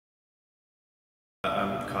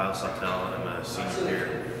I'm Kyle Sawtell. I'm a senior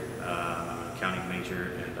here. I'm an accounting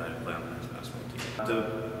major, and I play on the men's basketball team.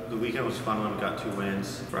 The weekend was a fun one. Got 2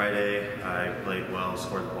 wins. Friday, I played well,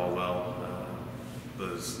 scored the ball well. It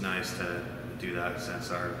was nice to do that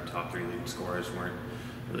since our top 3 leading scorers weren't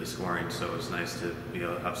really scoring, so it was nice to be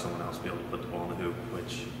able to have someone else be able to put the ball in the hoop,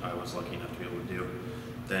 which I was lucky enough to be able to do.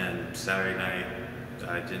 Then Saturday night,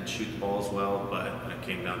 I didn't shoot the ball as well, but when it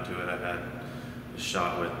came down to it, I had a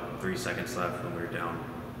shot with 3 seconds left when we were down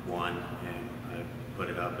 1, and I put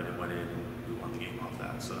it up and it went in, and we won the game off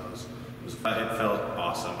that. So it felt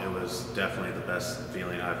awesome. It was definitely the best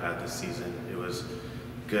feeling I've had this season. It was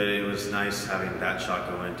good. It was nice having that shot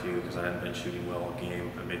go in too, because I hadn't been shooting well all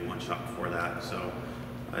game. I made 1 shot before that, so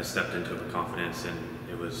I stepped into it with confidence, and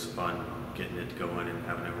it was fun getting it to go in and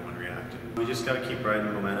having everyone react. And we just got to keep riding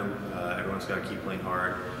the momentum. Everyone's got to keep playing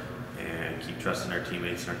hard and keep trusting our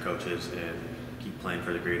teammates and our coaches, and keep playing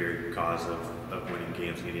for the greater cause of winning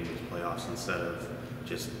games and getting into the playoffs instead of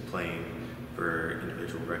just playing for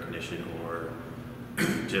individual recognition or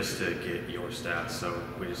just to get your stats. So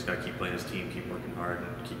we just got to keep playing as a team, keep working hard,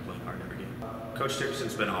 and keep playing hard every game. Coach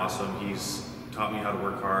Dickerson's been awesome. He's taught me how to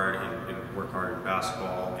work hard and work hard in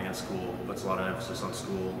basketball and school. Puts a lot of emphasis on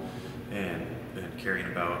school and caring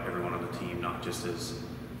about everyone on the team, not just as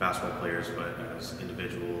basketball players, but as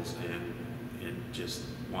individuals, and just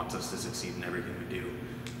wants us to succeed in everything we do.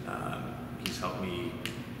 He's helped me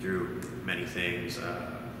through many things. I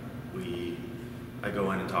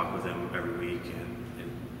go in and talk with him every week and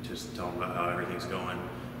just tell him about how everything's going.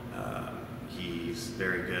 He's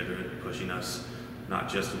very good at pushing us, not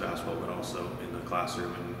just in basketball, but also in the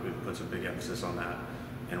classroom, and puts a big emphasis on that,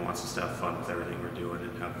 and wants us to have fun with everything we're doing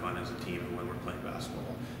and have fun as a team and when we're playing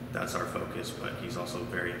basketball. That's our focus, but he's also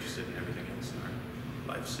very interested in everything else in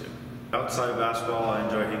our lives too. Outside of basketball, I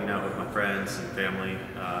enjoy hanging out with my friends and family,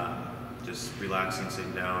 just relaxing,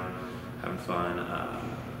 sitting down, having fun,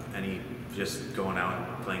 just going out and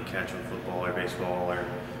playing catch with football or baseball, or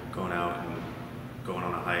going out and going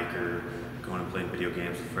on a hike, or going and playing video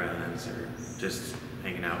games with friends, or just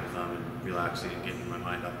hanging out with them and relaxing and getting my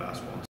mind off basketball.